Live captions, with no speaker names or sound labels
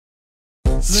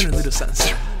Learn a little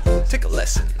something. Take a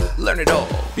lesson. Learn it all.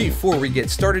 Before we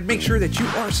get started, make sure that you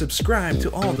are subscribed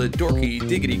to all the dorky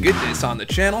diggity goodness on the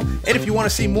channel. And if you want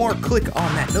to see more, click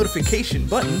on that notification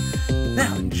button.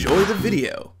 Now enjoy the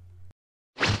video.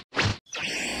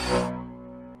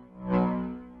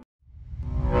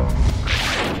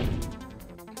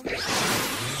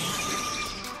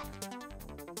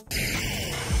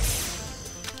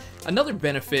 Another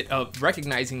benefit of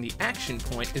recognizing the action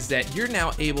point is that you're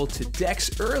now able to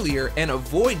dex earlier and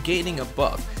avoid gaining a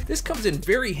buff. This comes in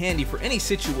very handy for any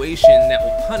situation that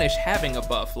will punish having a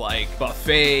buff like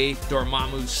Buffet,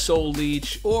 Dormammu's Soul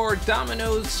Leech, or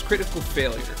Domino's Critical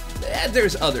Failure.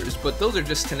 There's others, but those are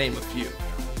just to name a few.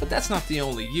 But that's not the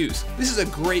only use. This is a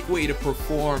great way to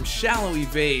perform shallow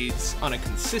evades on a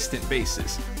consistent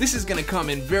basis. This is going to come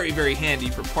in very, very handy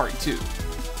for part 2.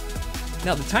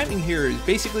 Now the timing here is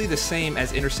basically the same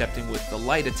as intercepting with the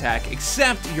light attack,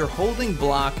 except you're holding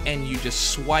block and you just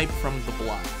swipe from the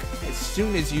block as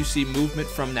soon as you see movement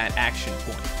from that action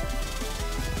point.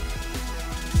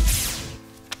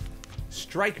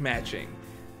 Strike matching.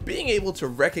 Being able to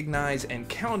recognize and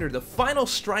counter the final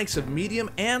strikes of medium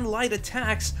and light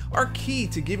attacks are key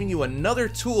to giving you another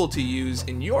tool to use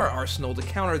in your arsenal to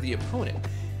counter the opponent.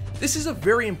 This is a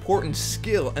very important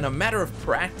skill and a matter of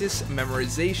practice,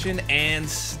 memorization, and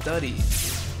study.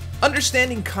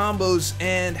 Understanding combos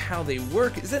and how they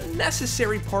work is a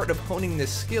necessary part of honing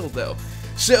this skill though.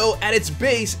 So at its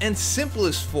base and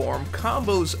simplest form,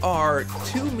 combos are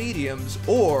 2 mediums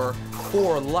or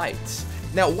 4 lights.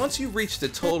 Now once you reach the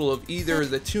total of either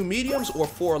the 2 mediums or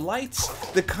 4 lights,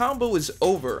 the combo is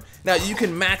over. Now you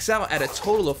can max out at a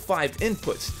total of 5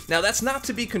 inputs. Now that's not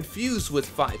to be confused with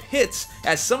 5 hits,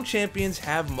 as some champions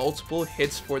have multiple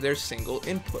hits for their single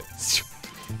input.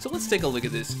 So let's take a look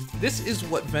at this. This is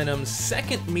what Venom's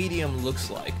second medium looks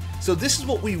like. So this is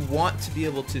what we want to be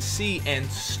able to see and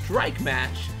strike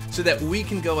match so that we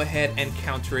can go ahead and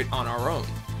counter it on our own.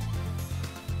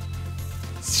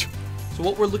 So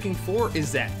what we're looking for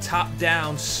is that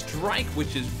top-down strike,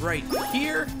 which is right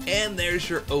here, and there's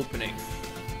your opening.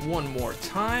 One more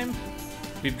time.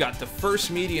 We've got the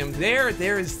first medium there,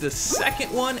 there is the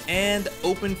second one, and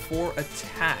open for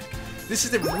attack. This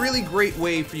is a really great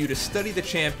way for you to study the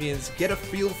champions, get a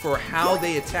feel for how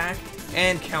they attack,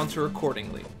 and counter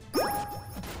accordingly.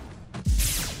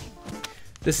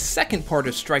 The second part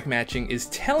of strike matching is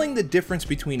telling the difference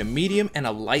between a medium and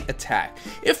a light attack.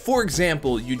 If, for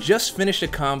example, you just finished a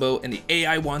combo and the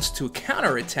AI wants to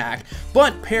counterattack,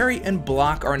 but parry and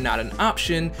block are not an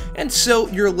option, and so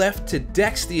you're left to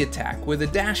dex the attack with a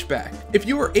dash back. If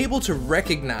you are able to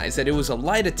recognize that it was a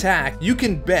light attack, you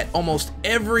can bet almost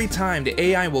every time the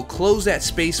AI will close that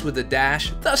space with a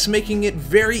dash, thus making it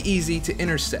very easy to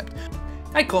intercept.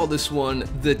 I call this one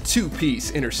the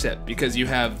 2-piece intercept because you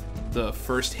have the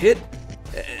first hit,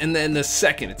 and then the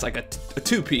second. It's like a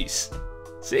 2-piece.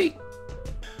 See?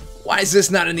 Why is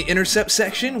this not in the intercept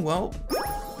section? Well,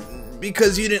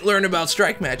 because you didn't learn about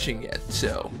strike matching yet.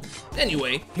 So,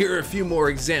 anyway, here are a few more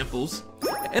examples.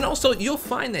 And also, you'll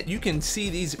find that you can see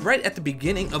these right at the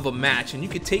beginning of a match, and you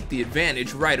can take the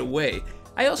advantage right away.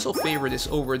 I also favor this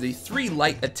over the 3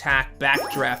 light attack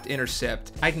backdraft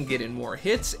intercept. I can get in more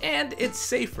hits, and it's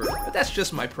safer, but that's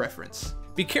just my preference.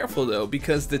 Be careful though,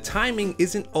 because the timing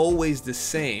isn't always the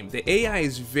same. The AI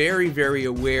is very, very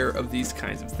aware of these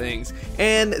kinds of things,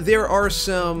 and there are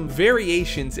some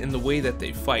variations in the way that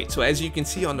they fight. So as you can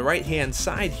see on the right hand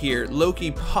side here,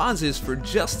 Loki pauses for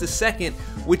just a second,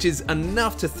 which is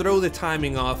enough to throw the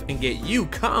timing off and get you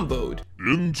comboed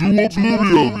into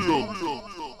oblivion.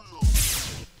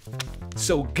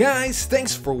 So guys,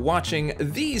 thanks for watching.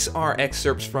 These are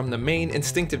excerpts from the main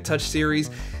Instinctive Touch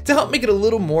series to help make it a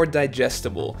little more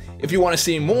digestible. If you want to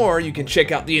see more, you can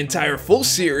check out the entire full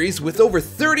series with over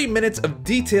 30 minutes of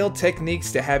detailed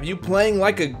techniques to have you playing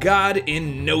like a god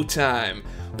in no time.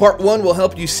 Part 1 will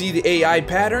help you see the AI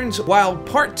patterns, while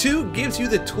Part 2 gives you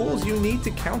the tools you need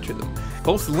to counter them.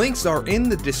 Both links are in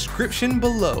the description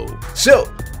below.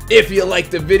 So, if you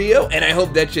liked the video, and I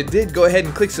hope that you did, go ahead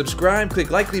and click subscribe,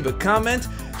 click like, leave a comment,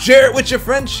 share it with your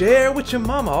friends, share it with your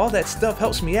mama, all that stuff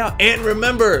helps me out. And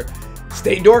remember,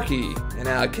 stay dorky, and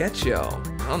I'll catch y'all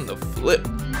on the flip.